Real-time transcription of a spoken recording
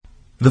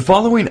The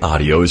following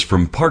audio is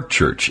from Park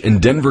Church in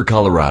Denver,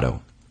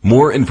 Colorado.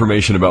 More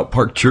information about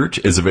Park Church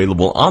is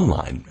available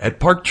online at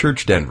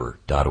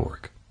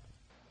parkchurchdenver.org.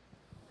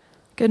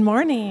 Good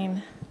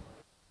morning.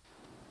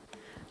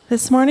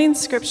 This morning's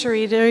scripture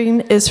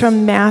reading is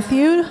from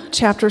Matthew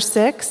chapter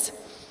 6,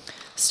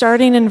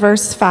 starting in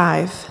verse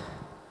 5.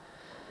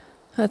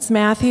 That's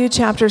Matthew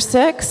chapter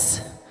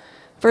 6,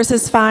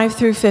 verses 5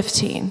 through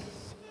 15.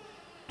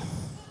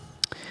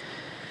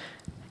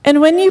 And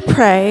when you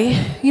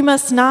pray, you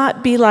must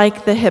not be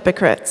like the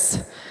hypocrites,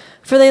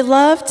 for they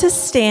love to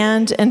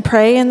stand and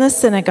pray in the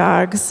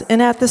synagogues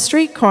and at the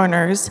street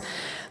corners,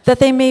 that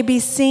they may be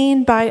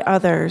seen by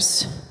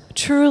others.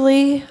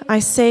 Truly, I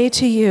say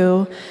to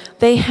you,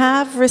 they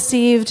have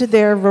received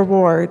their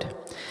reward.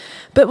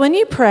 But when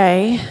you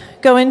pray,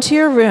 go into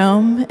your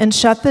room and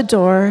shut the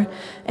door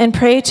and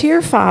pray to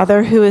your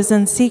Father who is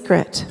in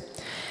secret.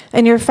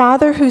 And your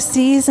Father who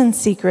sees in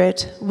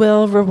secret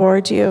will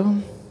reward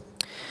you.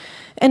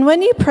 And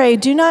when you pray,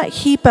 do not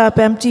heap up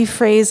empty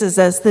phrases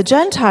as the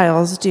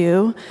Gentiles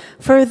do,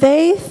 for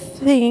they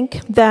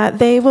think that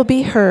they will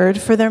be heard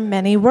for their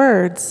many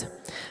words.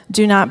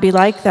 Do not be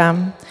like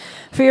them,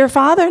 for your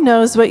Father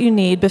knows what you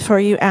need before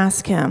you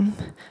ask him.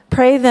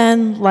 Pray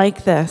then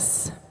like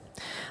this: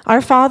 Our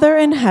Father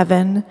in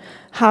heaven,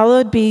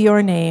 hallowed be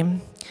your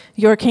name.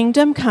 Your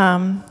kingdom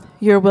come,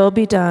 your will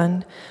be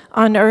done,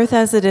 on earth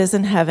as it is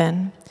in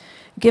heaven.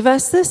 Give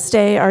us this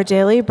day our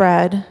daily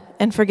bread,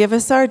 and forgive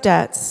us our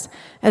debts,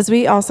 as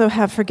we also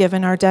have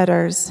forgiven our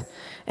debtors.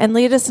 And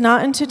lead us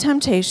not into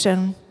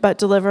temptation, but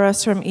deliver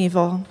us from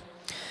evil.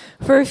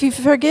 For if you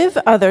forgive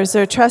others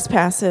their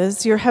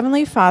trespasses, your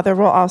heavenly Father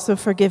will also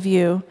forgive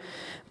you.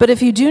 But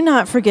if you do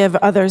not forgive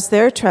others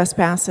their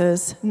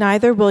trespasses,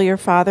 neither will your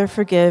Father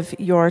forgive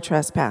your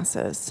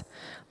trespasses.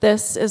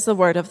 This is the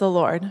word of the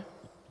Lord.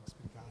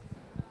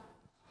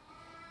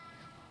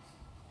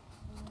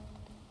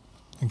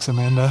 Thanks,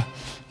 Amanda.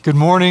 Good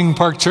morning,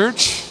 Park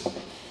Church.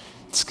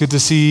 It's good to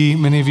see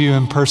many of you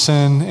in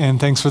person, and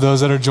thanks for those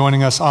that are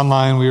joining us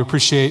online. We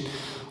appreciate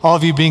all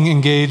of you being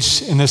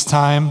engaged in this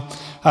time.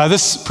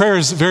 This prayer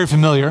is very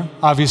familiar.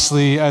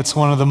 Obviously, it's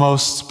one of the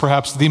most,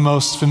 perhaps the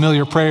most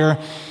familiar prayer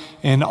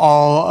in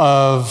all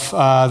of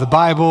the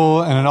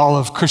Bible and in all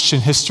of Christian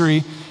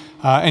history.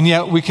 And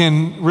yet we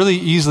can really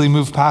easily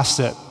move past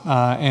it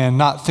and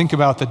not think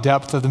about the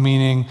depth of the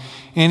meaning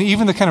and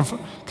even the kind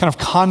of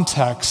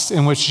context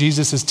in which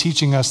Jesus is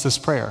teaching us this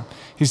prayer.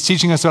 He's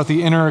teaching us about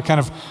the inner kind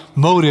of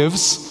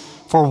motives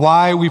for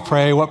why we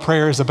pray, what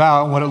prayer is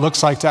about, and what it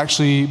looks like to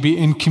actually be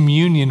in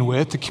communion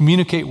with, to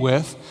communicate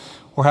with,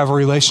 or have a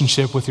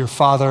relationship with your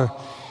Father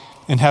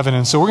in heaven.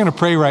 And so we're going to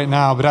pray right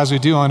now, but as we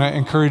do, I want to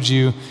encourage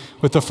you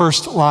with the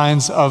first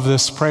lines of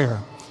this prayer.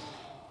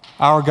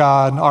 Our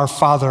God, our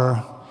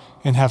Father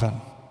in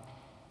heaven.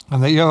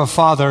 And that you have a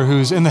Father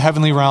who's in the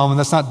heavenly realm, and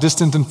that's not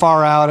distant and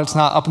far out. It's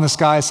not up in the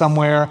sky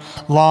somewhere,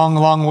 long,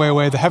 long way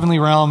away. The heavenly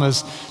realm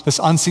is this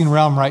unseen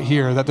realm right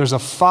here, that there's a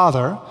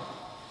Father. And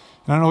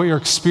I don't know what your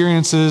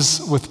experience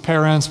is with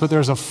parents, but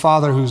there's a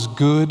Father who's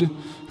good,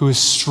 who is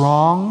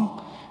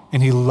strong,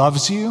 and he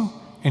loves you,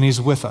 and he's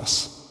with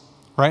us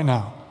right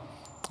now.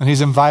 And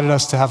he's invited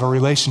us to have a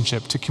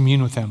relationship, to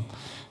commune with him.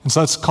 And so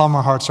let's calm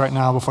our hearts right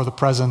now before the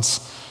presence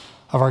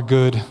of our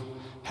good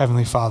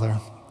Heavenly Father.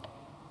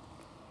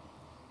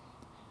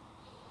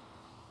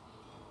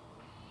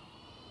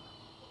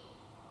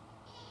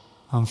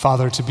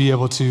 Father, to be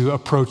able to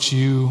approach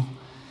you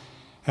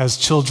as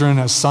children,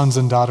 as sons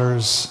and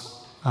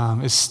daughters,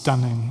 is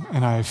stunning.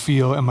 And I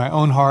feel in my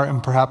own heart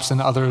and perhaps in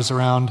others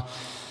around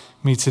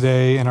me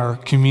today in our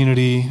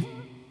community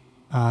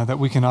that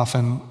we can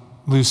often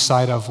lose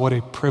sight of what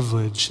a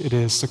privilege it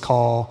is to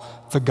call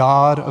the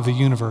God of the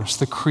universe,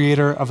 the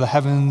creator of the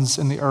heavens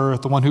and the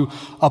earth, the one who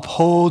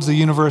upholds the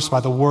universe by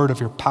the word of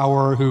your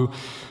power, who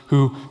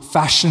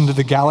fashioned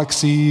the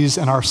galaxies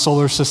and our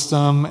solar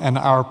system and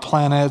our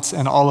planets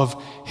and all of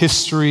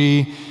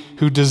history,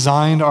 who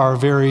designed our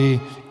very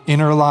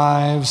inner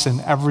lives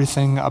and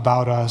everything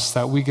about us,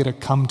 that we get to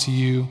come to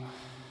you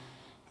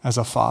as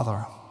a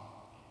Father,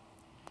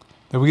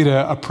 that we get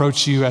to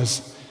approach you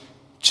as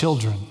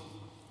children,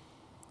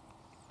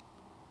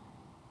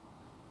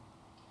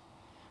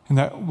 and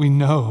that we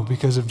know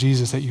because of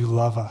Jesus that you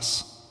love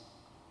us.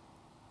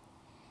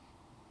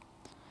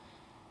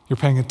 You're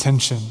paying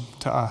attention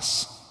to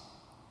us,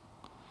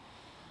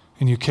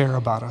 and you care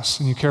about us,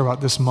 and you care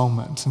about this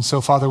moment. And so,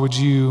 Father, would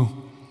you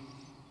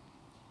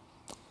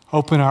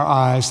open our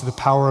eyes to the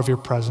power of your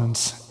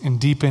presence and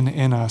deepen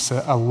in us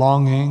a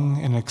longing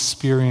and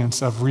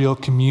experience of real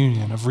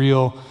communion, of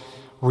real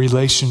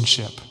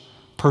relationship,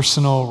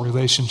 personal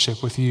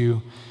relationship with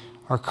you,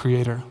 our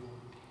Creator.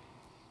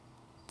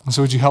 And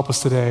so would you help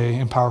us today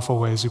in powerful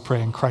ways, we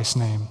pray in Christ's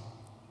name.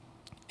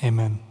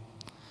 Amen.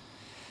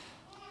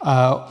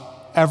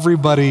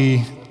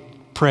 Everybody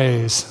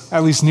prays,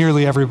 at least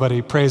nearly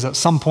everybody prays at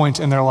some point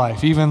in their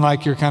life, even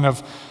like your kind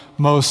of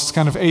most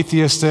kind of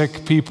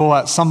atheistic people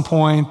at some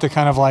point, the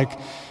kind of like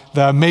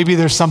maybe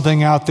there's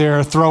something out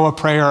there, throw a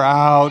prayer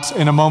out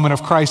in a moment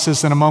of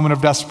crisis, in a moment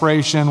of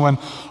desperation, when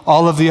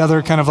all of the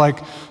other kind of like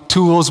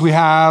tools we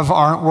have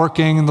aren't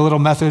working, and the little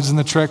methods and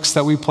the tricks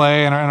that we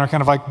play and our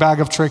kind of like bag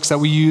of tricks that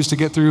we use to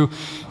get through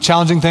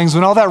challenging things.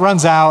 When all that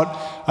runs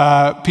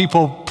out,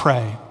 people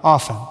pray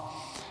often.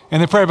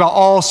 And they pray about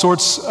all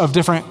sorts of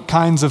different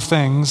kinds of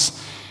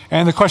things.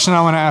 And the question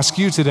I want to ask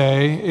you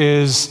today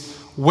is,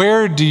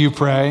 where do you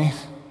pray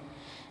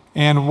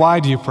and why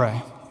do you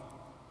pray?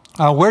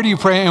 Where do you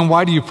pray and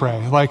why do you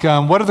pray? Like,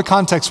 what are the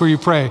contexts where you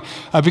pray?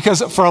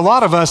 Because for a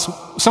lot of us,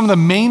 some of the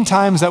main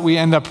times that we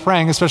end up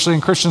praying, especially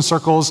in Christian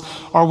circles,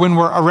 are when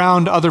we're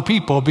around other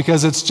people,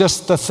 because it's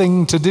just the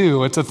thing to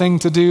do. It's a thing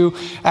to do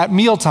at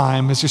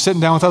mealtime as you're sitting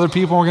down with other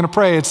people and we're going to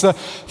pray. It's the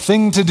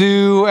thing to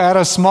do at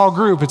a small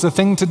group. It's a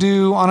thing to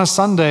do on a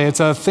Sunday. It's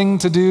a thing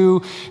to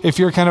do if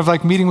you're kind of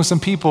like meeting with some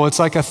people. It's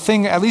like a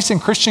thing, at least in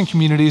Christian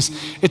communities,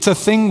 it's a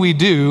thing we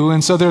do.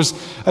 And so there's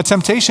a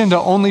temptation to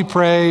only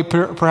pray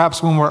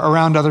perhaps when we're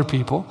around other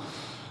people.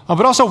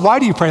 But also, why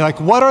do you pray?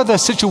 Like, what are the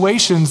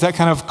situations that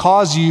kind of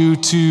cause you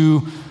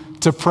to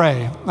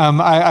pray?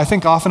 I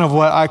think often of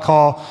what I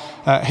call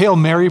Hail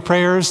Mary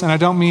prayers, and I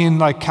don't mean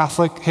like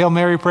Catholic Hail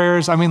Mary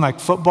prayers. I mean like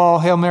football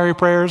Hail Mary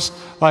prayers.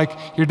 Like,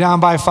 you're down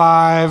by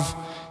 5,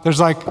 there's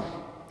like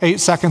 8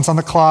 seconds on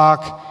the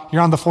clock,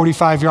 you're on the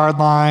 45-yard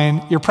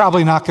line, you're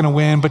probably not going to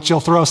win, but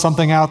you'll throw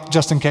something out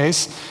just in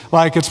case.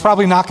 Like, it's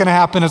probably not going to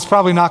happen, it's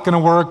probably not going to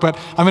work, but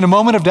I'm in a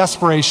moment of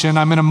desperation,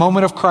 I'm in a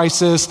moment of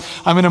crisis,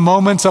 I'm in a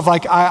moment of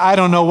like, I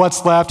don't know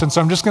what's left, and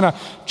so I'm just going to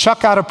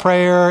chuck out a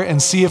prayer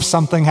and see if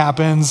something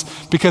happens,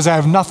 because I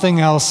have nothing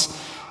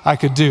else I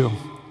could do.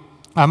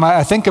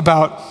 I think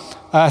about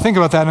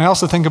that, and I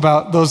also think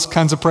about those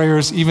kinds of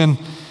prayers even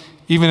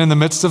in the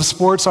midst of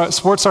sports.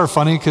 Sports are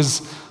funny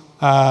because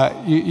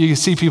you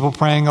see people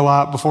praying a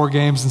lot before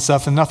games and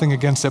stuff, and nothing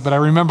against it. But I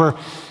remember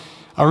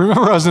I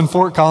was in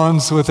Fort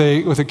Collins with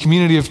a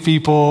community of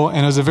people, and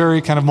it was a very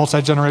kind of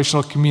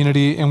multi-generational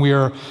community. And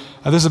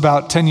this is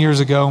about 10 years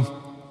ago,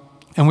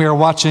 and we were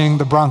watching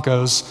the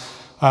Broncos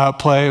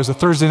play. It was a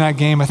Thursday night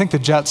game. I think the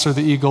Jets or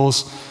the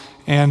Eagles,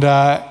 and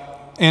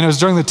it was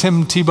during the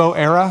Tim Tebow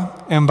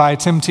era. And by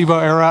Tim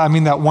Tebow era, I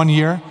mean that 1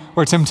 year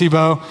where Tim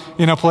Tebow,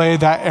 played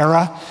that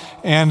era.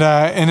 And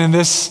in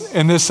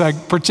this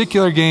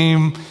particular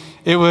game,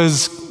 it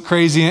was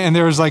crazy. And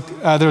there was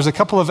a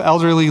couple of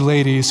elderly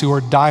ladies who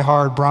were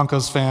diehard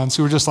Broncos fans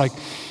who were just like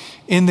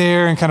in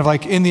there and kind of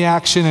like in the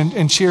action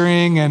and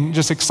cheering and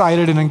just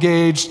excited and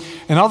engaged.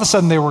 And all of a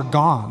sudden they were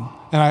gone.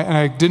 And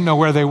I didn't know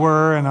where they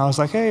were. And I was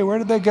like, hey, where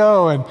did they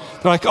go? And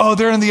they're like, oh,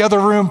 they're in the other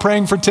room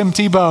praying for Tim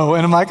Tebow.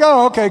 And I'm like,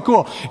 oh, okay,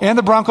 cool. And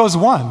the Broncos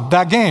won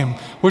that game,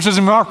 which was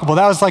remarkable.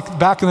 That was like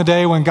back in the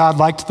day when God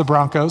liked the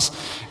Broncos.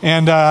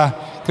 And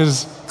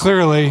because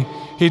clearly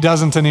he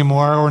doesn't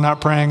anymore, or we're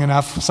not praying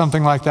enough,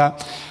 something like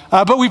that.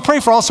 But we pray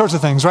for all sorts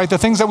of things, right? The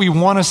things that we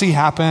want to see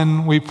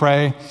happen, we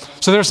pray.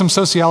 So there are some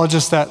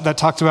sociologists that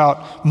talked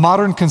about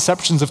modern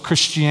conceptions of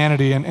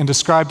Christianity and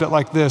described it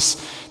like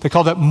this. They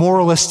called it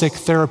moralistic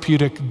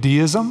therapeutic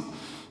deism.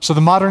 So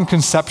the modern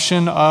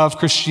conception of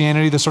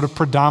Christianity, the sort of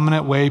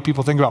predominant way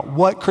people think about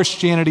what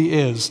Christianity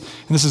is,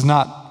 and this is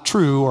not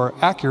true or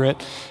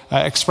accurate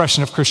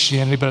expression of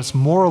Christianity, but it's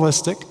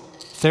moralistic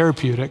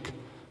therapeutic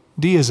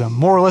deism.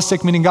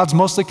 Moralistic meaning God's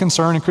mostly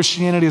concerned, and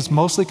Christianity is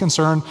mostly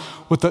concerned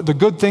with the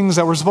good things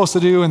that we're supposed to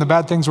do and the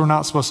bad things we're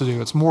not supposed to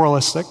do. It's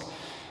moralistic.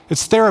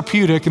 It's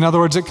therapeutic. In other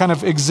words, it kind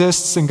of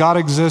exists, and God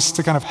exists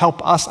to kind of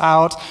help us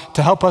out,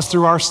 to help us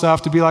through our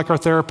stuff, to be like our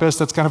therapist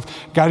that's kind of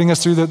guiding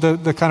us through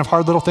the kind of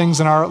hard little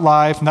things in our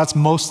life, and that's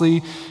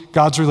mostly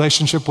God's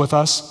relationship with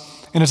us.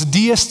 And it's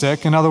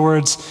deistic. In other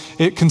words,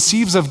 it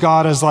conceives of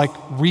God as like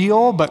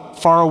real, but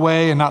far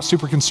away and not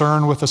super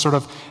concerned with the sort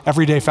of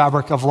everyday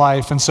fabric of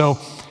life. And so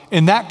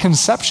in that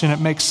conception,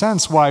 it makes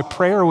sense why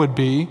prayer would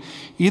be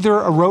either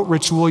a rote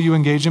ritual you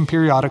engage in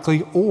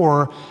periodically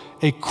or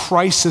a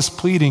crisis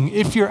pleading.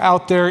 If you're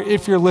out there,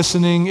 if you're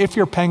listening, if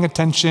you're paying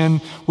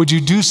attention, would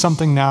you do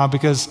something now,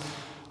 because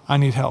I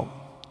need help.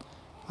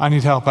 I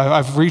need help.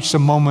 I've reached a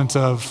moment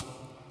of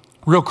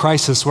real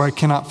crisis where I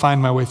cannot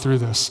find my way through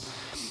this.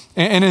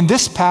 And in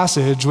this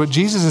passage, what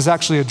Jesus is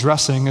actually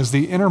addressing is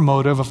the inner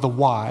motive of the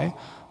why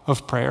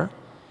of prayer,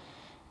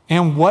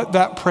 and what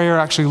that prayer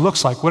actually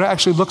looks like, what it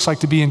actually looks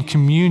like to be in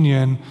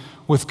communion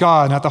with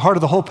God. And at the heart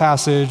of the whole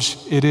passage,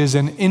 it is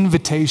an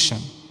invitation.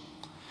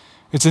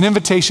 It's an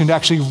invitation to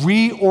actually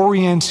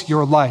reorient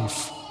your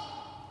life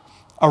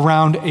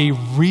around a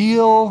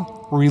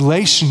real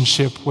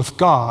relationship with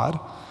God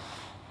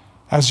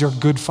as your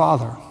good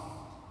Father.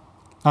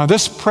 Now,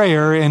 this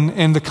prayer,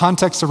 in the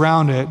context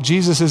around it,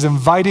 Jesus is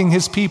inviting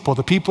his people,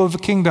 the people of the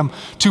kingdom,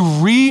 to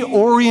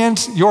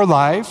reorient your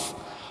life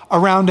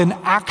around an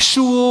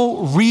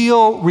actual,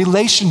 real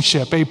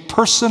relationship, a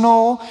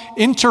personal,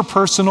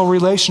 interpersonal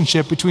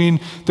relationship between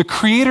the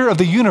creator of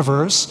the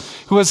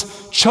universe, who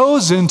has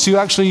chosen to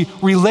actually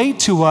relate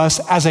to us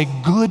as a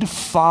good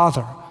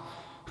father,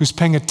 who's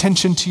paying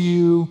attention to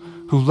you,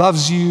 who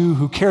loves you,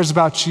 who cares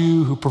about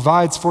you, who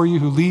provides for you,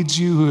 who leads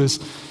you, who is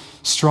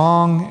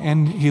strong,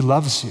 and he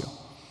loves you.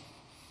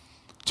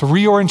 to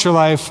reorient your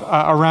life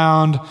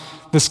around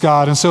this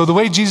God. And so the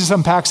way Jesus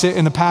unpacks it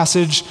in the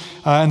passage,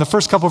 in the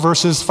first couple of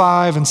verses,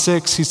 5 and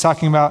 6, he's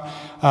talking about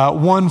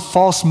one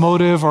false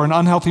motive or an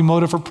unhealthy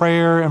motive for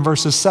prayer. In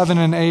verses 7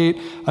 and 8,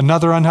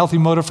 another unhealthy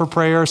motive for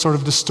prayer, sort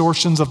of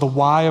distortions of the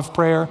why of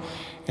prayer.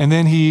 And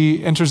then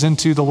he enters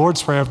into the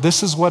Lord's Prayer.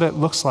 This is what it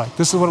looks like.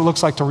 This is what it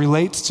looks like to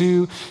relate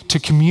to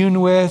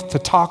commune with, to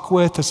talk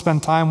with, to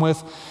spend time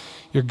with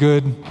your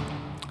good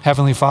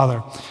Heavenly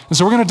Father. And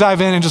so we're going to dive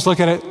in and just look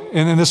at it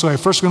in this way.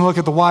 First, we're going to look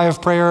at the why of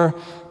prayer,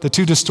 the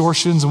two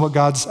distortions and what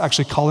God's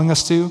actually calling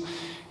us to,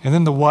 and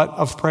then the what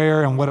of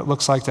prayer and what it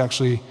looks like to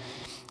actually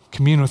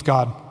commune with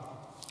God.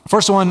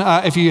 First one,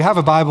 if you have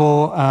a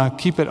Bible,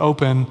 keep it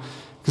open,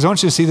 because I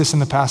want you to see this in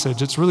the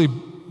passage. It's really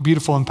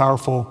beautiful and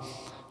powerful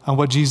on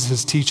what Jesus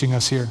is teaching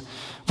us here.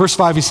 Verse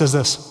 5, he says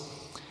this,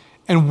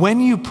 and when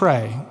you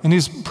pray, and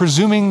he's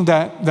presuming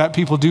that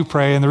people do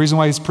pray, and the reason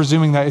why he's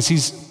presuming that is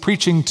he's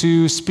speaking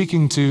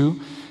to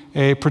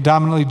a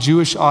predominantly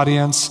Jewish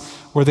audience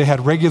where they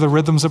had regular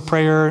rhythms of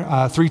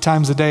prayer 3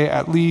 times a day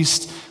at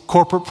least,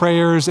 corporate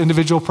prayers,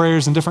 individual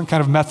prayers, and different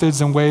kind of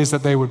methods and ways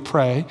that they would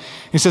pray.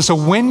 He says, so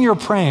when you're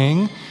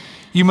praying,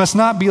 you must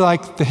not be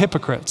like the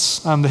hypocrites.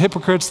 The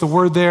hypocrites, the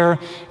word there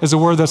is a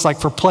word that's like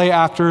for play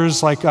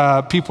actors, like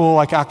people,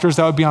 like actors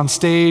that would be on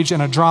stage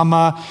in a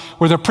drama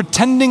where they're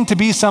pretending to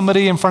be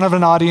somebody in front of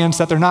an audience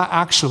that they're not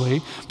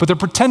actually, but they're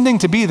pretending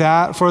to be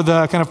that for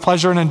the kind of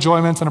pleasure and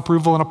enjoyment and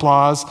approval and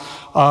applause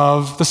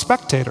of the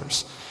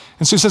spectators.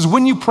 And so he says,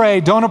 when you pray,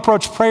 don't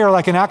approach prayer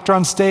like an actor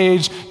on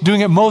stage,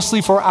 doing it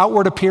mostly for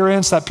outward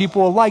appearance, that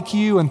people will like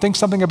you and think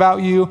something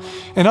about you.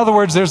 In other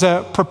words, there's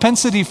a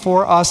propensity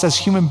for us as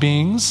human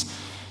beings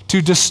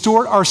to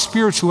distort our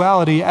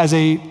spirituality as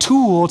a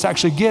tool to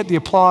actually get the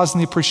applause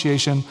and the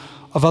appreciation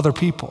of other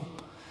people,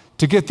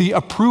 to get the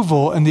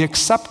approval and the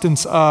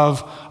acceptance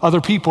of other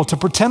people, to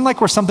pretend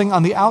like we're something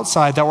on the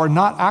outside that we're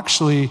not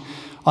actually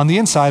on the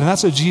inside. And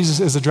that's what Jesus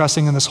is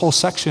addressing in this whole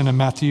section in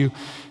Matthew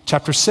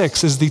chapter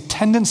 6, is the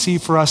tendency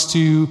for us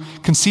to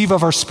conceive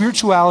of our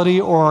spirituality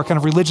or our kind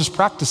of religious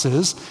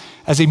practices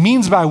as a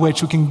means by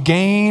which we can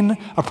gain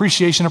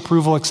appreciation,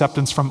 approval,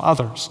 acceptance from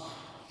others.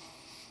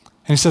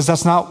 And he says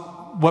that's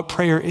not what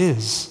prayer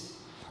is.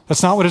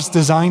 That's not what it's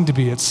designed to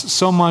be. It's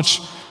so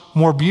much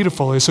more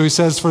beautiful. So he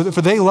says, for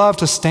they love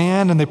to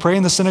stand and they pray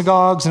in the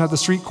synagogues and at the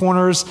street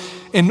corners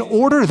in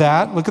order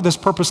that, look at this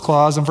purpose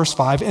clause in verse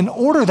 5, in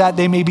order that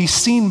they may be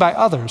seen by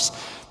others.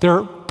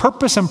 Their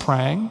purpose in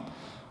praying,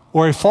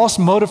 or a false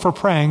motive for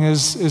praying,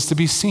 is to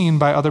be seen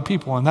by other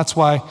people. And that's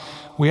why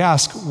we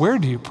ask, where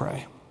do you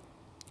pray?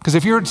 Because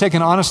if you were to take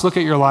an honest look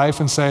at your life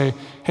and say,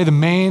 hey, the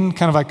main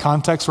kind of like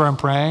context where I'm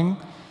praying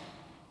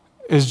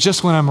is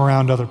just when I'm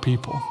around other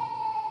people.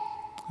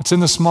 It's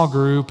in the small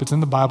group, it's in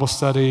the Bible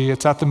study,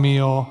 it's at the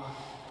meal.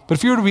 But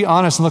if you were to be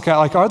honest and look at,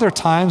 like, are there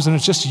times when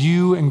it's just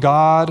you and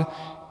God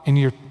and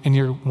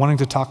you're wanting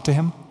to talk to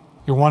him?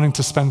 You're wanting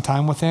to spend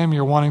time with him.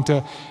 You're wanting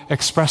to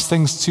express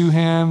things to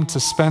him, to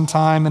spend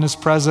time in his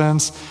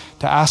presence,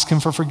 to ask him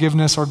for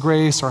forgiveness or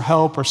grace or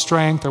help or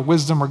strength or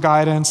wisdom or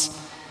guidance.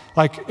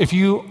 Like, if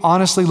you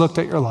honestly looked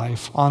at your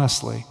life,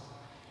 honestly,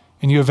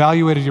 and you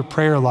evaluated your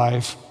prayer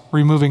life,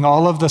 removing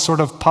all of the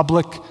sort of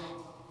public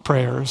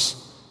prayers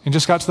and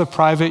just got to the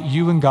private,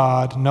 you and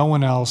God, no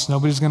one else,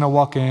 nobody's going to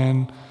walk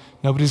in,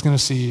 nobody's going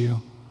to see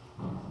you.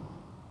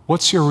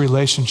 What's your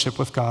relationship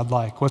with God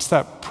like? What's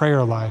that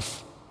prayer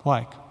life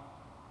like?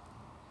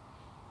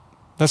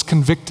 That's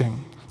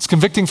convicting. It's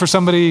convicting for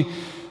somebody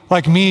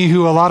like me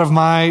who a lot of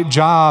my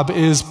job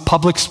is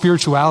public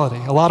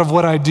spirituality. A lot of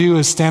what I do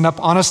is stand up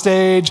on a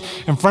stage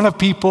in front of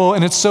people,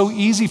 and it's so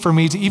easy for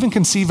me to even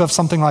conceive of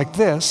something like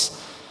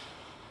this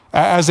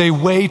as a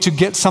way to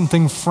get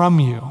something from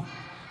you,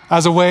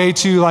 as a way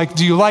to, like,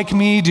 do you like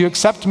me? Do you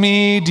accept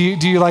me?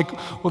 Do you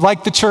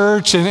like the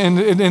church? And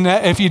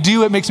if you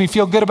do, it makes me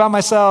feel good about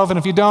myself, and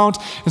if you don't,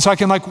 and so I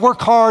can like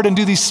work hard and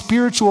do these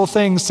spiritual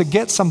things to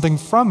get something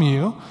from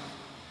you,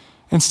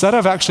 instead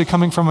of actually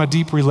coming from a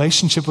deep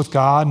relationship with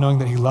God, knowing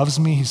that he loves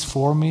me, he's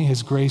for me,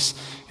 his grace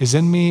is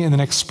in me, and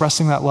then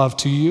expressing that love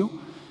to you.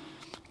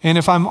 And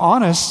if I'm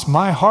honest,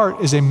 my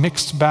heart is a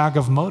mixed bag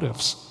of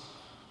motives.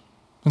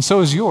 And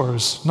so is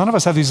yours. None of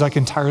us have these like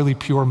entirely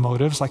pure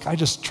motives, like I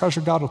just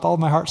treasure God with all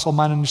of my heart, soul,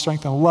 mind, and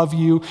strength, and love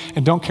you,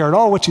 and don't care at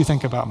all what you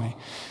think about me.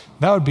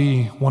 That would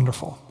be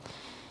wonderful.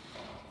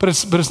 But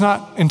it's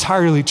not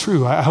entirely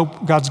true. I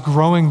hope God's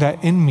growing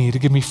that in me to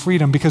give me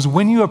freedom, because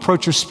when you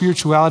approach your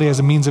spirituality as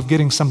a means of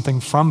getting something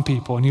from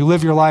people, and you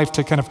live your life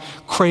to kind of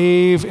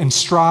crave and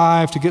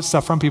strive to get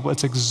stuff from people,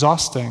 it's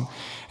exhausting.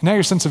 And now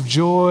your sense of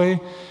joy,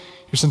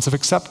 your sense of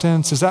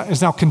acceptance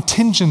is now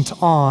contingent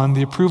on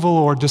the approval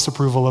or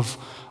disapproval of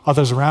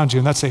others around you,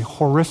 and that's a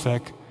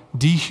horrific,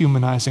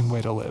 dehumanizing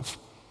way to live.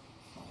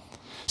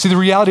 See, the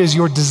reality is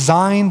you're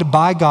designed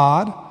by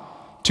God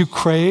to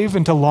crave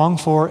and to long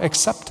for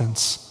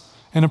acceptance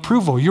and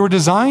approval. You were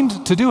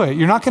designed to do it.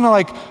 You're not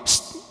going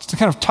to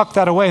kind of tuck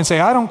that away and say,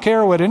 I don't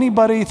care what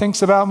anybody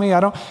thinks about me. I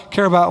don't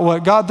care about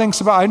what God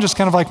thinks about. I'm just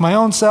kind of like my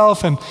own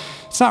self, and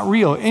it's not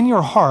real. In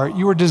your heart,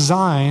 you were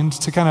designed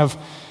to kind of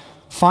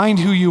find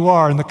who you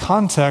are in the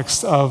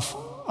context of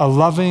a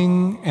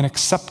loving and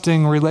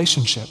accepting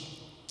relationship.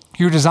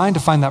 You're designed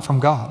to find that from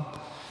God.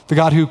 The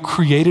God who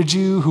created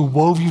you, who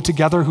wove you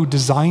together, who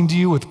designed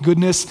you with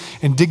goodness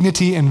and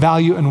dignity and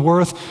value and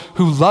worth,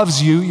 who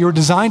loves you. You're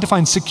designed to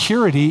find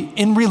security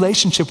in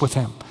relationship with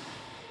him.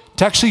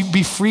 To actually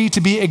be free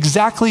to be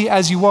exactly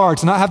as you are,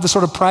 to not have this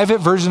sort of private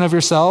version of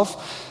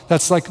yourself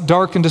that's like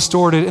dark and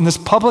distorted, and this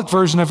public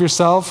version of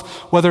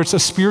yourself, whether it's a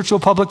spiritual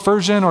public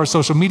version or a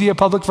social media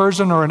public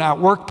version or an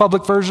at-work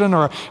public version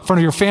or in front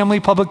of your family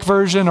public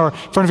version or in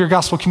front of your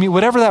gospel community,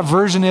 whatever that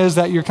version is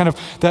that you're kind of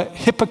that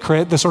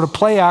hypocrite, the sort of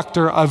play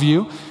actor of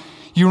you,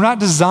 you're not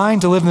designed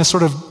to live in this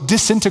sort of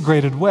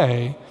disintegrated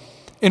way.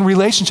 In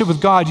relationship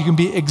with God, you can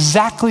be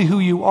exactly who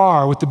you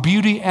are with the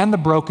beauty and the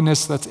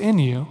brokenness that's in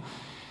you,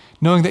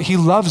 knowing that he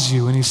loves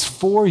you and he's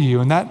for you,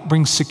 and that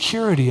brings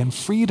security and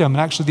freedom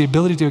and actually the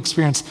ability to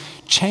experience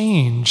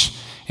change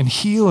and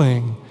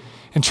healing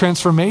and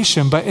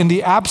transformation. But in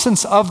the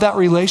absence of that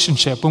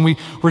relationship, when we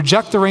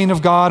reject the reign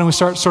of God and we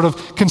start sort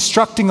of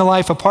constructing a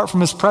life apart from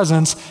his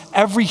presence,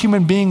 every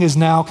human being is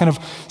now kind of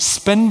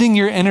spending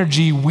your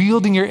energy,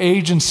 wielding your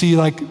agency,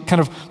 like kind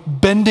of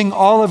bending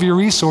all of your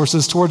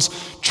resources towards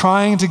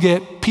trying to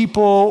get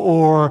people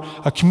or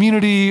a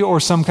community or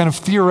some kind of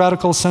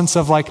theoretical sense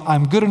of like,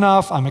 I'm good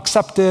enough, I'm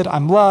accepted,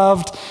 I'm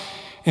loved.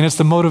 And it's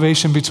the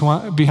motivation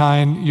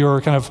behind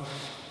your kind of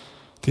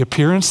the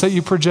appearance that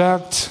you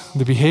project,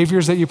 the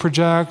behaviors that you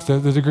project, the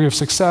degree of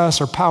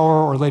success or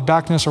power or laid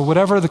backness or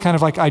whatever the kind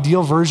of like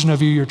ideal version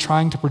of you you're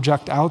trying to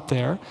project out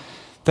there,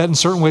 that in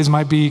certain ways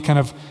might be kind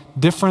of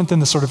different than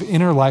the sort of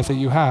inner life that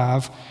you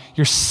have.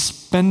 You're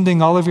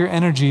spending all of your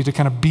energy to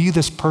kind of be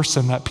this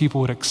person that people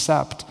would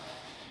accept.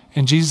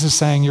 And Jesus is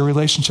saying your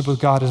relationship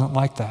with God isn't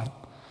like that.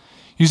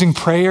 Using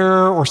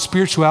prayer or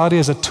spirituality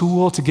as a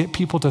tool to get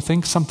people to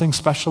think something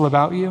special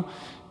about you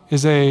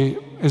is a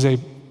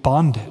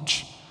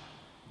bondage.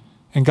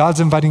 And God's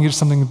inviting you to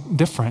something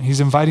different.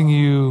 He's inviting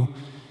you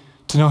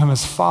to know him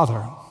as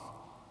Father,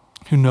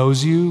 who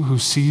knows you, who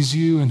sees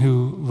you, and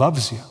who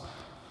loves you.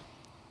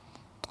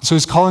 So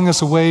he's calling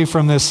us away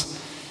from this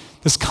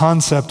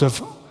concept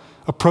of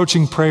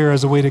approaching prayer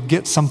as a way to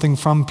get something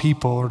from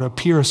people or to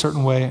appear a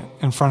certain way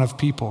in front of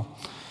people,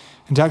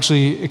 and to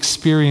actually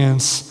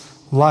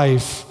experience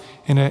life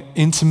in an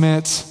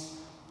intimate,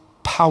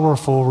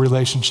 powerful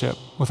relationship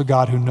with a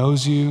God who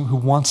knows you, who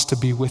wants to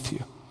be with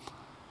you.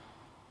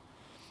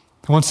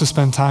 He wants to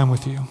spend time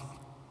with you.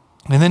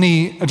 And then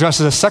he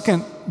addresses a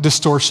second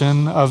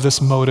distortion of this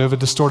motive, a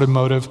distorted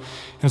motive.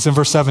 And it's in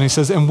verse 7. He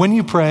says, and when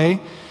you pray,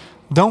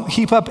 don't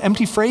heap up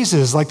empty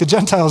phrases like the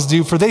Gentiles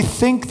do, for they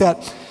think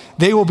that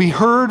they will be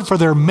heard for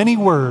their many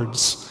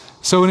words.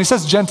 So when he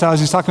says Gentiles,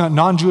 he's talking about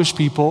non-Jewish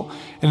people.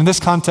 And in this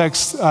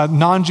context,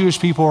 non-Jewish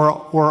people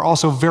were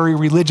also very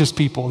religious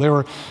people. They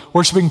were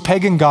worshiping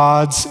pagan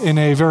gods in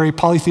a very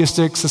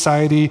polytheistic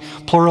society,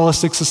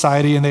 pluralistic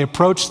society, and they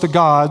approached the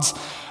gods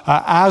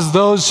as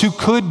those who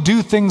could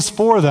do things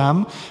for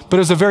them, but it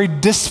was a very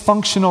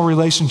dysfunctional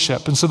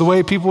relationship. And so the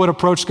way people would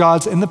approach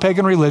gods in the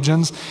pagan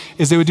religions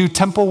is they would do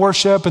temple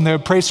worship and they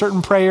would pray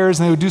certain prayers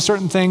and they would do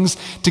certain things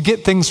to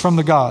get things from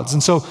the gods.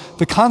 And so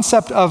the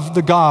concept of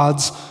the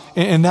gods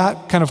in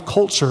that kind of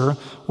culture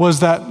was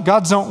that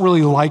gods don't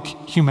really like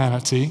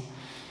humanity.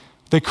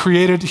 They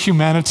created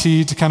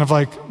humanity to kind of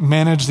like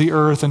manage the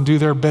earth and do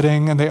their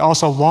bidding. And they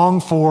also long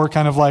for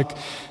kind of like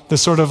the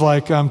sort of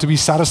like to be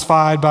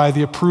satisfied by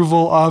the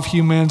approval of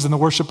humans and the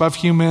worship of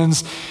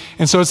humans.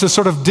 And so it's this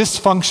sort of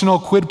dysfunctional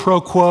quid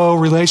pro quo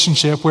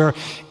relationship where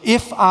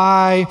if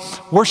I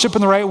worship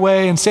in the right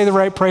way and say the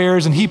right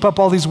prayers and heap up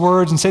all these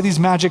words and say these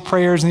magic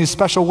prayers in these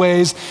special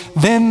ways,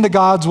 then the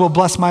gods will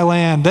bless my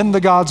land. Then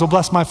the gods will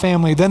bless my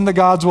family. Then the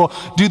gods will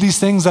do these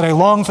things that I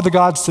long for the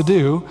gods to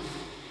do.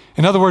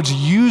 In other words,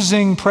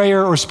 using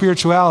prayer or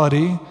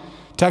spirituality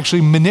to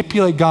actually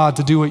manipulate God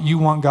to do what you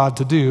want God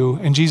to do.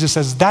 And Jesus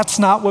says, that's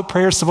not what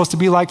prayer is supposed to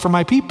be like for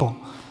my people.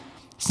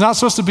 It's not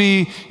supposed to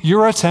be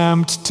your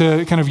attempt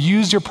to kind of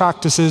use your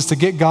practices to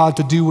get God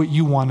to do what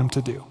you want him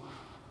to do.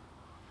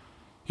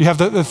 You have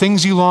the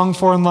things you long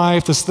for in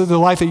life, the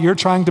life that you're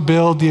trying to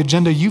build, the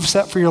agenda you've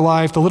set for your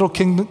life, the little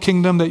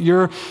kingdom that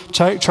you're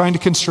trying to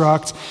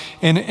construct.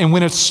 And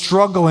when it's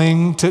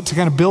struggling to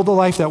kind of build the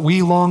life that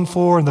we long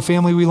for and the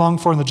family we long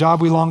for and the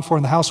job we long for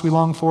and the house we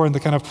long for and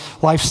the kind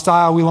of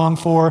lifestyle we long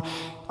for,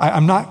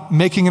 I'm not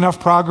making enough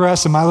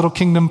progress in my little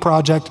kingdom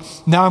project.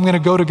 Now I'm going to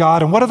go to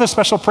God. And what are the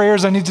special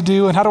prayers I need to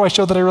do? And how do I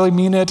show that I really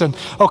mean it? And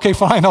okay,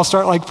 fine, I'll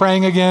start like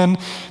praying again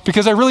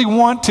because I really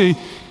want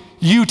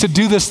you to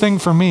do this thing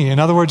for me. In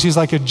other words, he's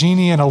like a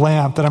genie in a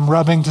lamp that I'm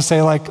rubbing to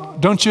say like,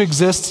 don't you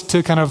exist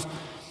to kind of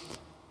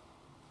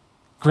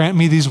grant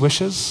me these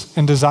wishes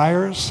and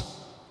desires?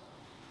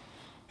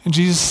 And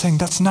Jesus is saying,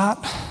 that's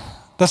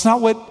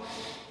not what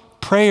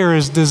prayer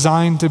is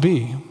designed to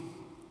be.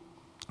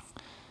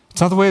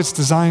 It's not the way it's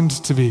designed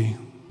to be.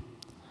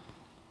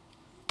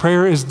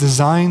 Prayer is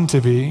designed to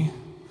be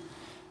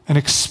an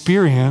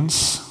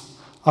experience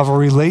of a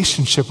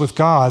relationship with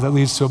God that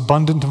leads to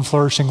abundant and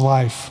flourishing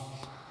life.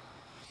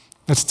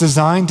 It's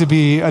designed to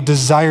be a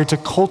desire to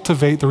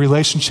cultivate the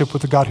relationship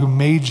with the God who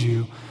made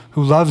you,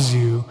 who loves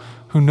you,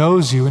 who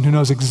knows you, and who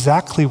knows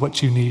exactly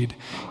what you need,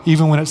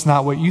 even when it's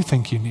not what you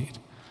think you need.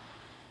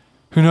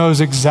 Who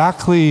knows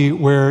exactly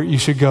where you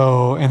should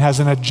go and has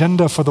an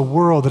agenda for the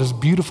world that is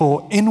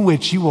beautiful, in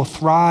which you will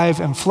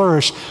thrive and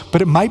flourish,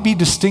 but it might be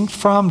distinct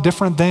from,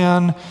 different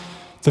than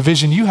the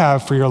vision you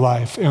have for your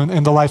life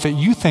and the life that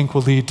you think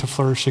will lead to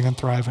flourishing and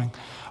thriving.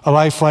 A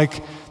life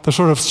like the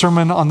sort of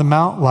Sermon on the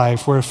Mount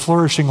life, where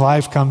flourishing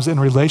life comes in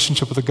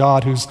relationship with a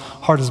God whose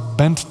heart is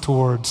bent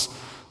towards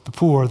the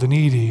poor, the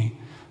needy,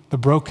 the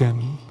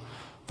broken,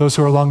 those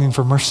who are longing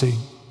for mercy.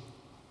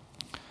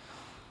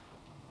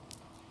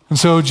 And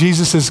so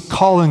Jesus is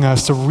calling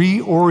us to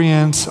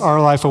reorient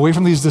our life away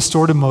from these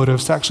distorted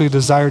motives to actually a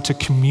desire to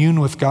commune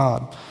with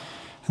God.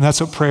 And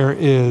that's what prayer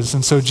is.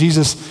 And so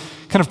Jesus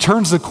kind of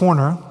turns the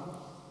corner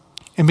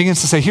and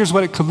begins to say, here's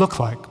what it could look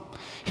like.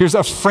 Here's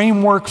a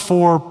framework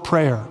for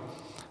prayer.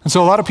 And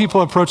so a lot of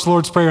people approach the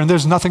Lord's Prayer, and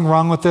there's nothing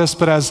wrong with this,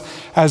 but as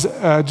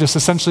just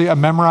essentially a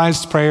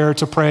memorized prayer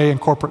to pray in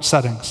corporate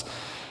settings.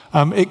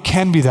 It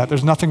can be that.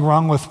 There's nothing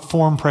wrong with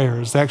form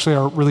prayers. They actually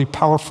are really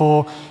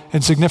powerful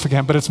and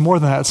significant, but it's more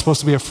than that. It's supposed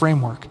to be a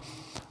framework.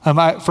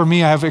 For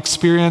me, I have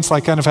experienced,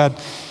 kind of had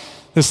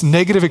this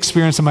negative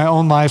experience in my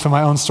own life and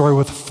my own story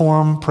with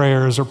form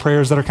prayers or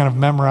prayers that are kind of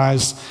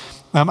memorized.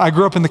 I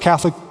grew up in the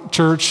Catholic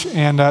Church,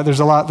 and there's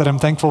a lot that I'm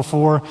thankful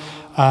for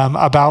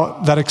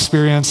about that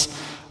experience.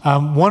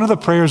 One of the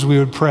prayers we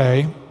would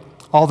pray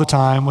all the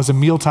time was a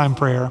mealtime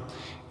prayer.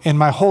 In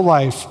my whole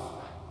life,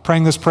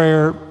 praying this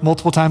prayer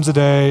multiple times a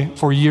day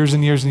for years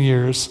and years and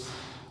years,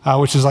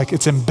 which is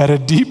it's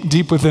embedded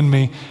deep within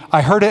me.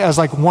 I heard it as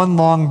one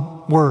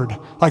long word,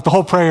 the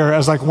whole prayer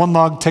as one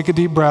long, take a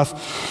deep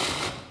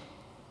breath.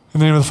 In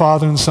the name of the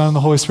Father, and the Son, and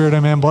the Holy Spirit,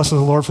 amen. Blessed is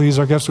the Lord, for these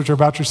are gifts which are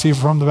about to receive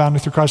from the bounty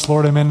through Christ the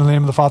Lord, amen. In the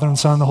name of the Father, and the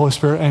Son, and the Holy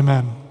Spirit,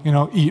 amen.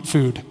 Eat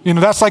food.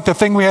 That's the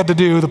thing we had to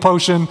do, the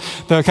potion,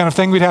 the kind of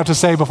thing we'd have to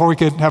say before we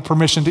could have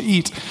permission to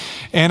eat.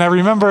 And I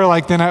remember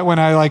when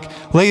I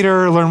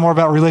later learned more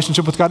about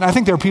relationship with God, and I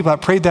think there are people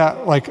that prayed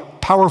that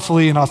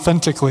powerfully and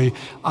authentically.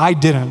 I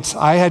didn't.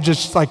 I had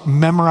just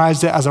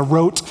memorized it as a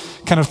rote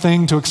kind of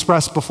thing to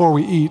express before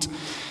we eat.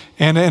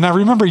 And I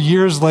remember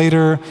years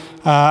later,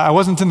 I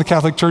wasn't in the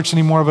Catholic Church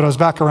anymore, but I was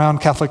back around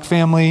Catholic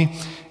family,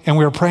 and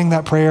we were praying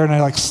that prayer, and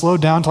I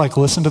slowed down to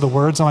listen to the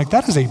words. I'm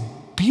that is a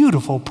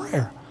beautiful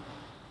prayer.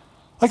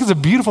 It's a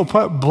beautiful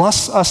prayer.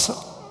 Bless us,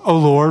 O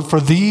Lord, for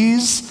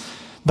these,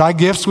 thy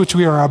gifts which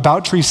we are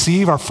about to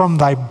receive are from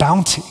thy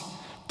bounty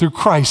through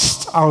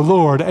Christ our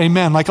Lord.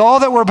 Amen.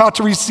 All that we're about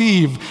to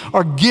receive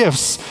are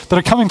gifts that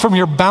are coming from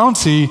your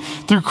bounty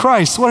through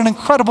Christ. What an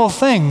incredible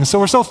thing. So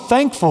we're so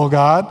thankful,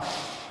 God.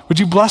 Would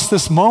you bless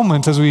this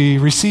moment as we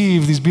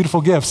receive these beautiful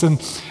gifts?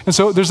 And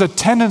so there's a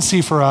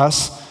tendency for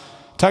us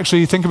to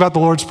actually think about the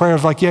Lord's Prayer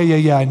of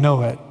yeah, I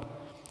know it.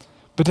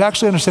 But to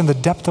actually understand the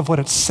depth of what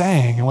it's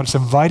saying and what it's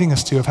inviting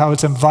us to, of how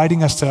it's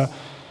inviting us to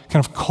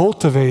kind of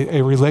cultivate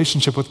a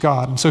relationship with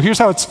God. And so here's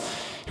how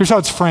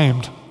it's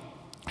framed.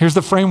 Here's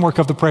the framework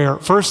of the prayer.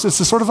 First, it's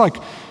this sort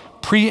of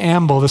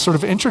preamble, this sort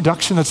of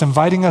introduction that's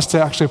inviting us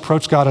to actually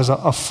approach God as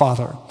a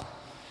father.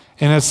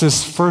 And it's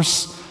this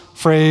first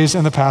phrase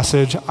in the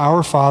passage,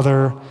 our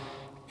Father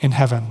in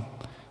heaven.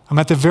 I'm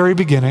at the very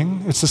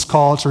beginning. It's this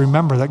call to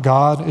remember that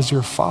God is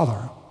your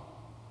Father.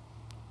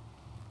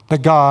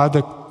 That God,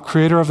 the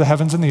creator of the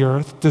heavens and the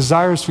earth,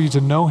 desires for you to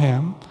know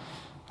him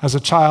as a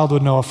child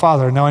would know a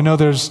father. Now, I know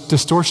there's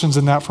distortions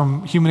in that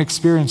from human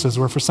experiences,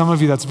 where for some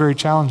of you that's very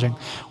challenging,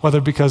 whether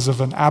because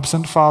of an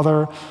absent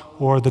father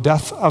or the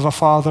death of a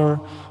father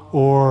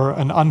or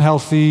an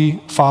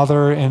unhealthy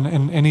father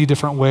in any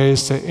different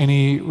ways to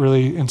any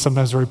really, and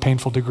sometimes very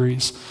painful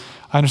degrees.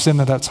 I understand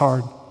that that's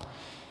hard.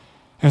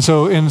 And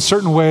so in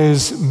certain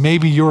ways,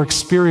 maybe your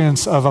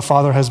experience of a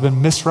father has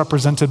been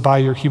misrepresented by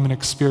your human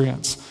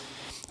experience.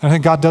 And I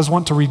think God does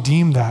want to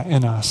redeem that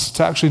in us,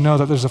 to actually know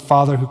that there's a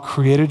Father who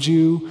created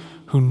you,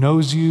 who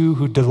knows you,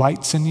 who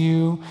delights in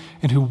you,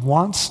 and who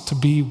wants to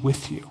be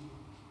with you.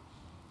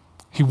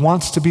 He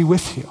wants to be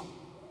with you.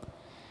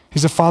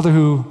 He's a Father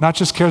who not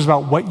just cares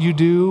about what you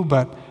do,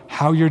 but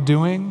how you're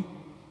doing,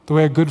 the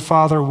way a good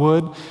father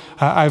would.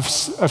 I've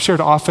shared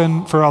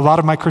often, for a lot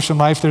of my Christian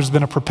life, there's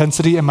been a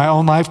propensity in my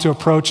own life to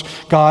approach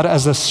God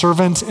as a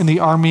servant in the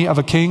army of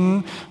a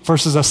king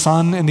versus a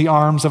son in the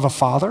arms of a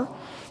father.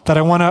 That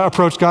I want to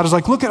approach God as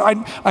look,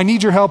 I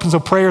need your help. And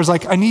so prayer is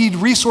I need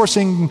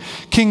resourcing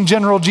King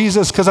General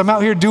Jesus, because I'm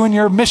out here doing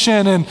your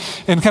mission and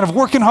kind of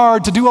working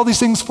hard to do all these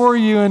things for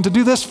you and to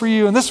do this for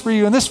you and this for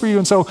you and this for you.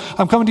 And so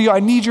I'm coming to you.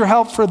 I need your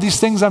help for these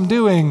things I'm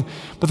doing.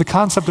 But the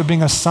concept of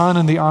being a son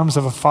in the arms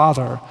of a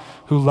father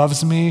who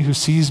loves me, who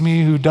sees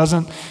me, who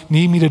doesn't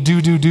need me to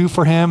do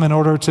for him in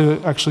order to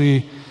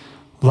actually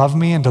love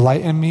me and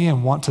delight in me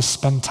and want to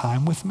spend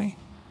time with me.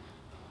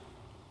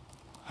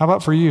 How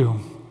about for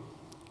you?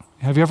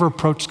 Have you ever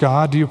approached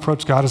God? Do you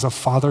approach God as a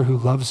father who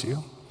loves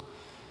you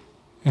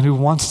and who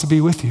wants to be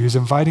with you, who's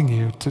inviting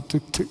you to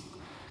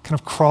kind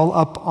of crawl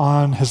up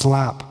on his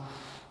lap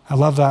I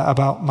love that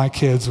about my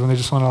kids when they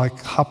just want to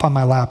like hop on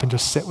my lap and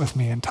just sit with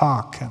me and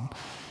talk and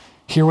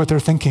hear what they're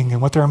thinking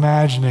and what they're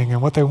imagining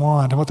and what they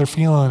want and what they're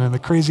feeling and the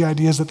crazy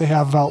ideas that they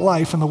have about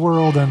life and the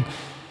world. And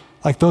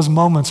like those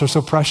moments are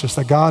so precious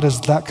that God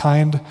is that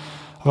kind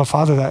of a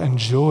father that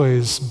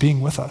enjoys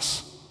being with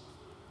us.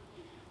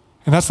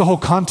 And that's the whole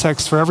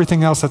context for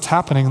everything else that's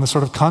happening, and the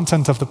sort of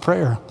content of the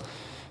prayer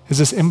is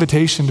this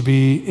invitation to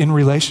be in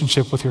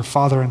relationship with your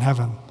Father in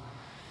heaven.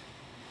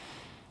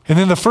 And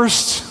then the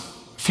first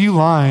few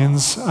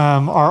lines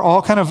are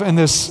all kind of in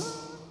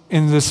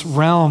this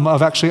realm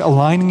of actually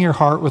aligning your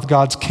heart with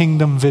God's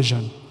kingdom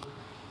vision.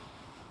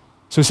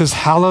 So he says,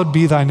 hallowed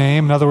be thy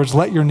name. In other words,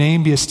 let your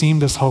name be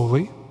esteemed as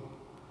holy.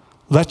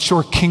 Let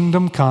your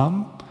kingdom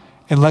come,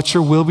 and let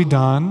your will be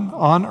done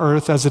on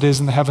earth as it is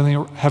in the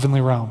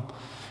heavenly realm.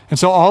 And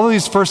so all of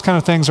these first kind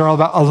of things are all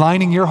about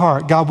aligning your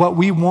heart. God, what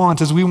we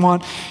want is we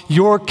want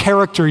your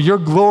character, your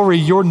glory,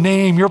 your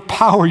name, your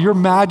power, your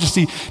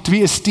majesty to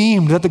be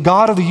esteemed, that the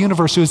God of the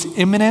universe, who is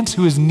immanent,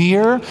 who is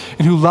near,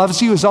 and who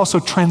loves you, is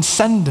also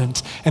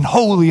transcendent and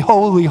holy,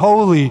 holy,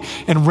 holy,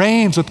 and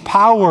reigns with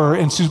power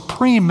and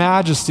supreme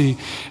majesty.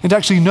 And to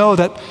actually know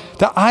that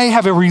I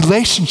have a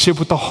relationship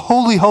with the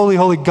holy, holy,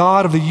 holy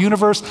God of the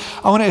universe.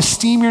 I want to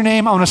esteem your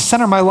name. I want to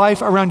center my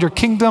life around your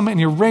kingdom and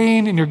your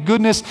reign and your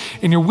goodness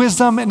and your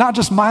wisdom. And not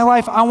just my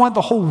life, I want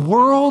the whole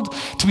world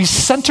to be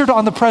centered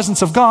on the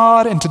presence of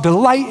God and to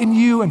delight in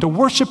you and to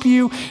worship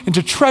you and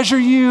to treasure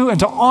you and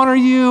to honor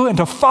you and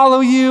to follow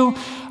you.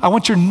 I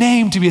want your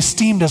name to be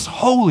esteemed as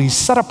holy,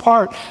 set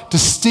apart,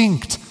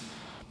 distinct,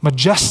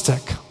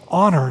 majestic,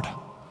 honored.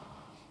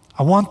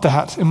 I want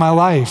that in my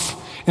life.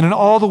 And in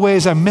all the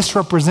ways I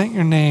misrepresent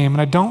your name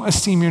and I don't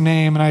esteem your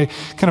name and I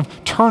kind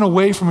of turn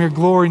away from your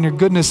glory and your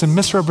goodness and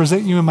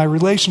misrepresent you in my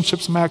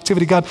relationships and my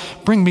activity, God,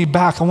 bring me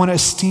back. I want to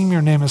esteem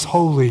your name as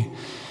holy.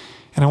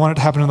 And I want it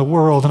to happen in the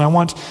world. And I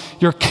want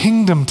your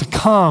kingdom to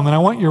come. And I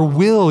want your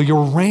will,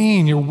 your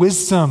reign, your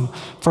wisdom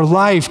for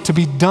life to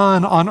be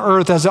done on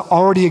earth as it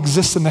already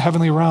exists in the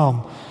heavenly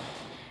realm.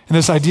 And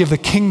this idea of the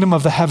kingdom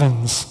of the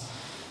heavens,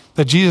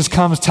 that Jesus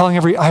comes telling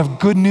I have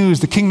good news.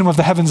 The kingdom of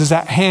the heavens is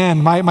at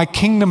hand. My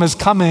kingdom is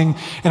coming,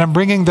 and I'm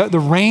bringing the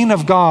reign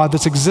of God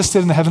that's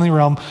existed in the heavenly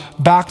realm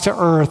back to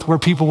earth, where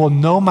people will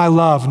know my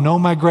love, know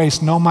my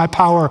grace, know my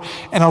power,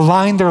 and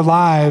align their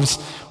lives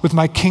with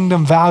my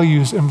kingdom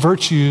values and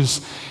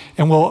virtues,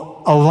 and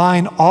will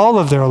align all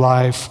of their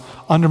life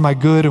under my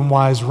good and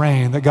wise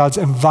reign. That God's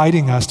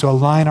inviting us to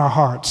align our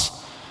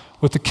hearts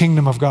with the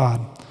kingdom of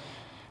God,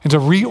 and to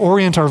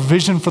reorient our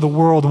vision for the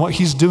world and what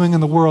he's doing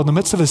in the world in the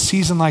midst of a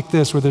season like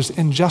this, where there's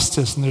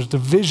injustice and there's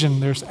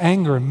division, there's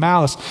anger and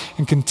malice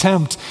and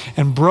contempt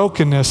and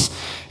brokenness.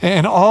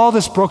 And all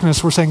this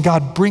brokenness, we're saying,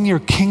 God, bring your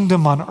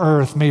kingdom on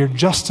earth. May your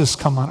justice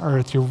come on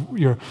earth,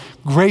 your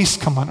grace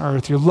come on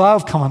earth, your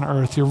love come on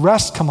earth, your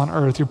rest come on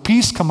earth, your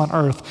peace come on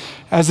earth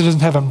as it is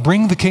in heaven.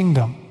 Bring the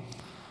kingdom.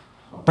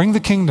 Bring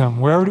the kingdom.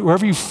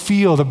 Wherever you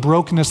feel the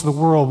brokenness of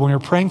the world, when you're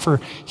praying for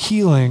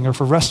healing or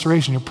for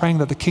restoration, you're praying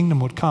that the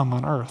kingdom would come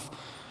on earth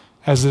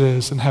as it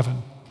is in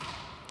heaven.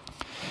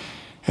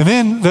 And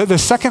then the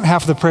second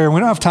half of the prayer,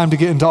 we don't have time to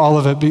get into all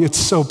of it, but it's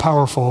so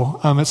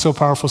powerful. It's so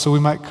powerful, so we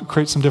might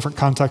create some different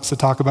contexts to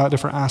talk about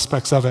different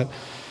aspects of it.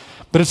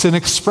 But it's an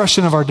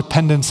expression of our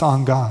dependence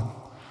on God,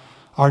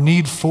 our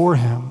need for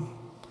him,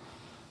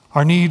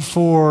 our need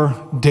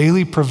for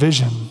daily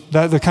provision.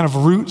 That the kind of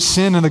root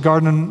sin in the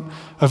Garden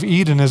of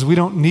Eden is we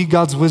don't need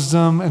God's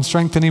wisdom and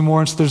strength anymore,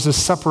 and so there's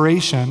this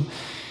separation.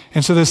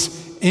 And so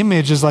this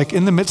image is like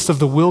in the midst of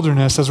the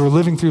wilderness as we're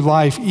living through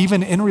life,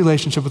 even in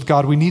relationship with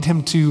God, we need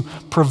him to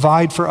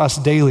provide for us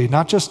daily,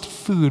 not just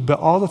food, but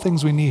all the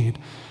things we need.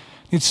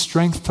 I need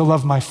strength to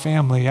love my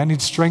family. I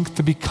need strength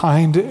to be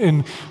kind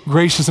and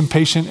gracious and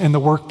patient in the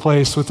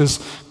workplace with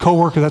this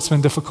coworker that's been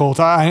difficult.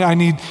 I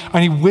need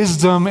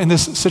wisdom in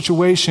this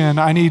situation.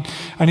 I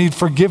need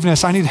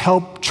forgiveness. I need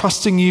help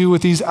trusting you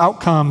with these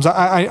outcomes.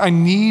 I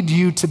need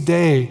you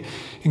today,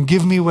 and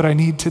give me what I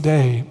need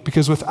today,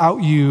 because without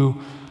you,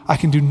 I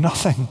can do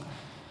nothing.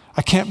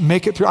 I can't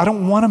make it through. I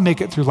don't want to make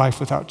it through life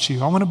without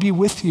you. I want to be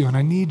with you, and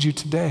I need you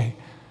today.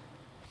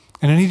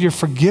 And I need your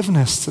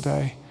forgiveness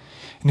today.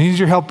 And I need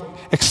your help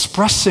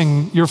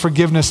expressing your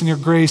forgiveness and your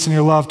grace and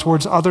your love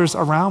towards others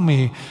around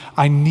me.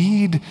 I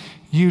need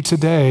you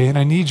today, and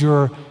I need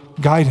your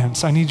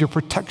guidance. I need your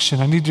protection.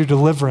 I need your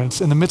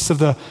deliverance in the midst of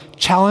the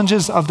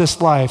challenges of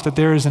this life, that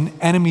there is an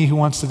enemy who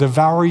wants to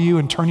devour you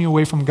and turn you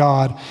away from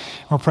God.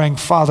 And we're praying,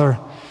 Father,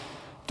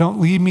 don't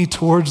lead me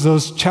towards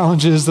those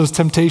challenges, those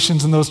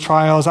temptations, and those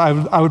trials.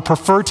 I would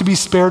prefer to be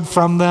spared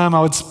from them. I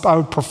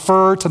would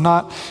prefer to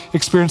not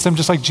experience them,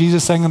 just like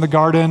Jesus saying in the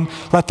garden,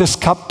 let this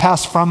cup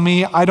pass from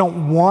me. I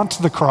don't want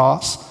the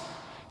cross.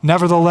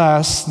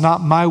 Nevertheless,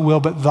 not my will,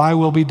 but thy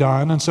will be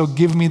done. And so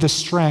give me the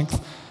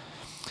strength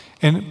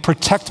and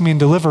protect me and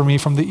deliver me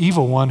from the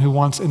evil one who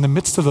wants, in the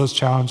midst of those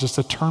challenges,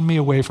 to turn me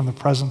away from the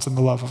presence and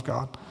the love of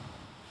God.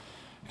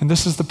 And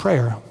this is the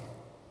prayer.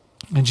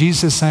 And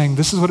Jesus is saying,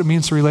 this is what it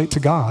means to relate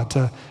to God,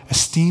 to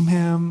esteem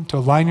him, to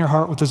align your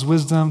heart with his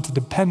wisdom, to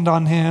depend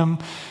on him,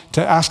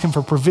 to ask him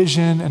for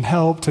provision and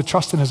help, to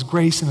trust in his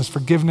grace and his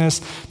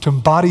forgiveness, to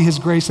embody his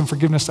grace and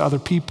forgiveness to other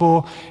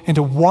people, and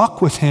to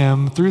walk with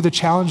him through the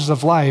challenges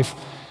of life,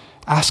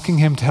 asking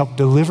him to help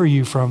deliver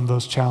you from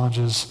those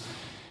challenges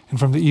and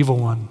from the evil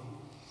one.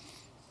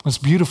 It's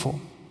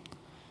beautiful.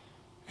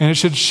 And it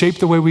should shape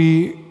the way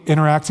we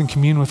interact and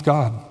commune with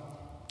God.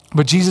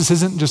 But Jesus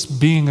isn't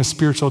just being a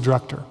spiritual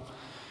director.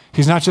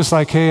 He's not just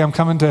like, hey, I'm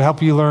coming to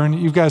help you learn.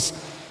 You guys,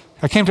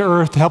 I came to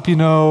earth to help you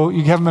know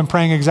you haven't been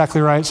praying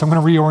exactly right, so I'm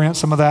going to reorient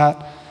some of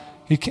that.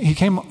 He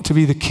came to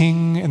be the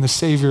king and the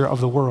savior of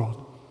the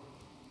world.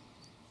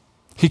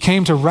 He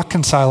came to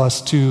reconcile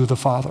us to the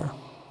Father,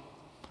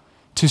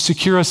 to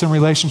secure us in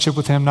relationship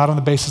with him, not on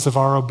the basis of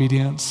our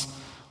obedience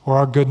or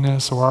our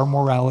goodness or our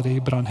morality,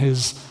 but on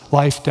his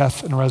life,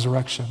 death, and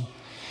resurrection.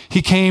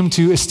 He came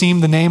to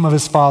esteem the name of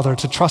his Father,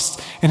 to trust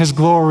in his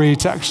glory,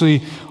 to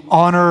actually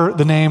honor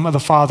the name of the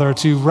Father,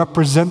 to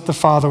represent the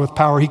Father with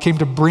power. He came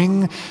to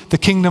bring the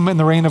kingdom and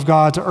the reign of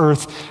God to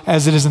earth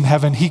as it is in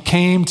heaven. He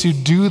came to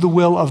do the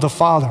will of the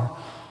Father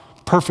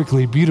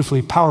perfectly,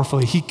 beautifully,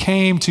 powerfully. He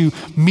came to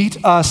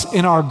meet us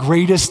in our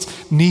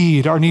greatest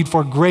need, our need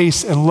for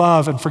grace and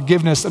love and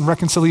forgiveness and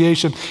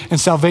reconciliation and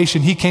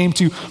salvation. He came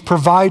to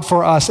provide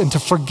for us and to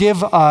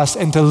forgive us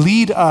and to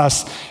lead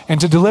us and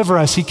to deliver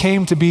us. He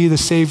came to be the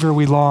Savior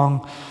we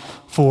long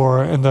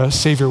for and the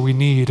Savior we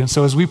need. And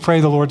so as we pray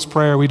the Lord's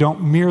Prayer, we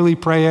don't merely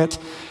pray it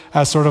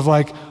as sort of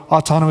like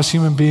autonomous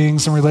human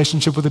beings in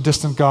relationship with a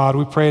distant God.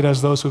 We pray it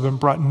as those who have been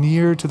brought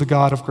near to the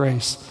God of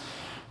grace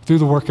through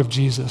the work of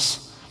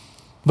Jesus,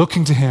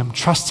 looking to him,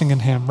 trusting in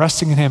him,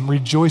 resting in him,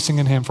 rejoicing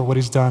in him for what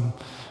he's done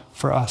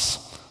for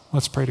us.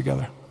 Let's pray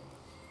together.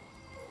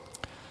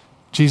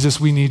 Jesus,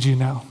 we need you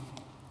now.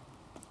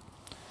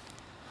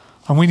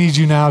 And we need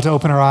you now to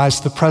open our eyes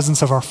to the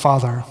presence of our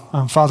Father.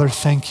 Father,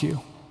 thank you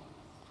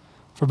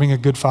for being a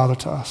good Father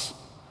to us.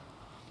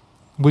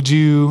 Would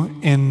you,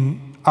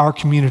 in our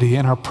community,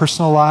 in our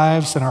personal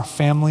lives, in our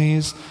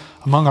families,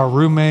 among our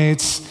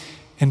roommates,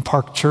 in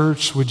Park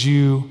Church, would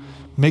you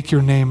make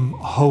your name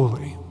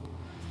holy?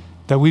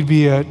 That we'd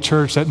be a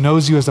church that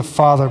knows you as a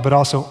Father, but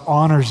also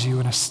honors you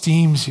and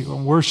esteems you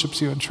and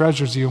worships you and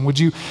treasures you. And would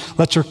you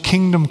let your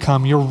kingdom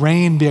come, your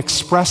reign be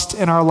expressed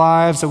in our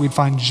lives, that we'd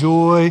find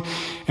joy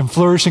and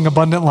flourishing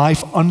abundant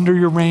life under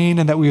your reign,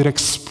 and that we would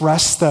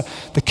express the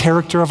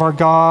character of our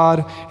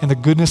God and the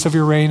goodness of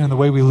your reign in the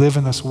way we live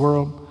in this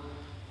world.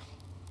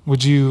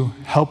 Would you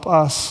help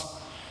us?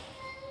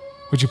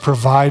 Would you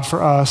provide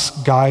for us,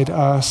 guide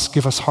us,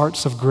 give us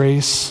hearts of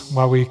grace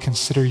while we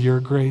consider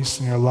your grace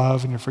and your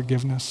love and your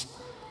forgiveness?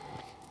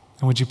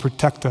 And would you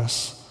protect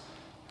us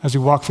as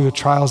we walk through the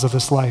trials of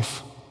this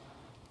life?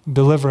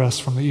 Deliver us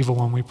from the evil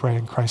one, we pray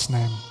in Christ's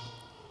name.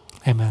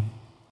 Amen.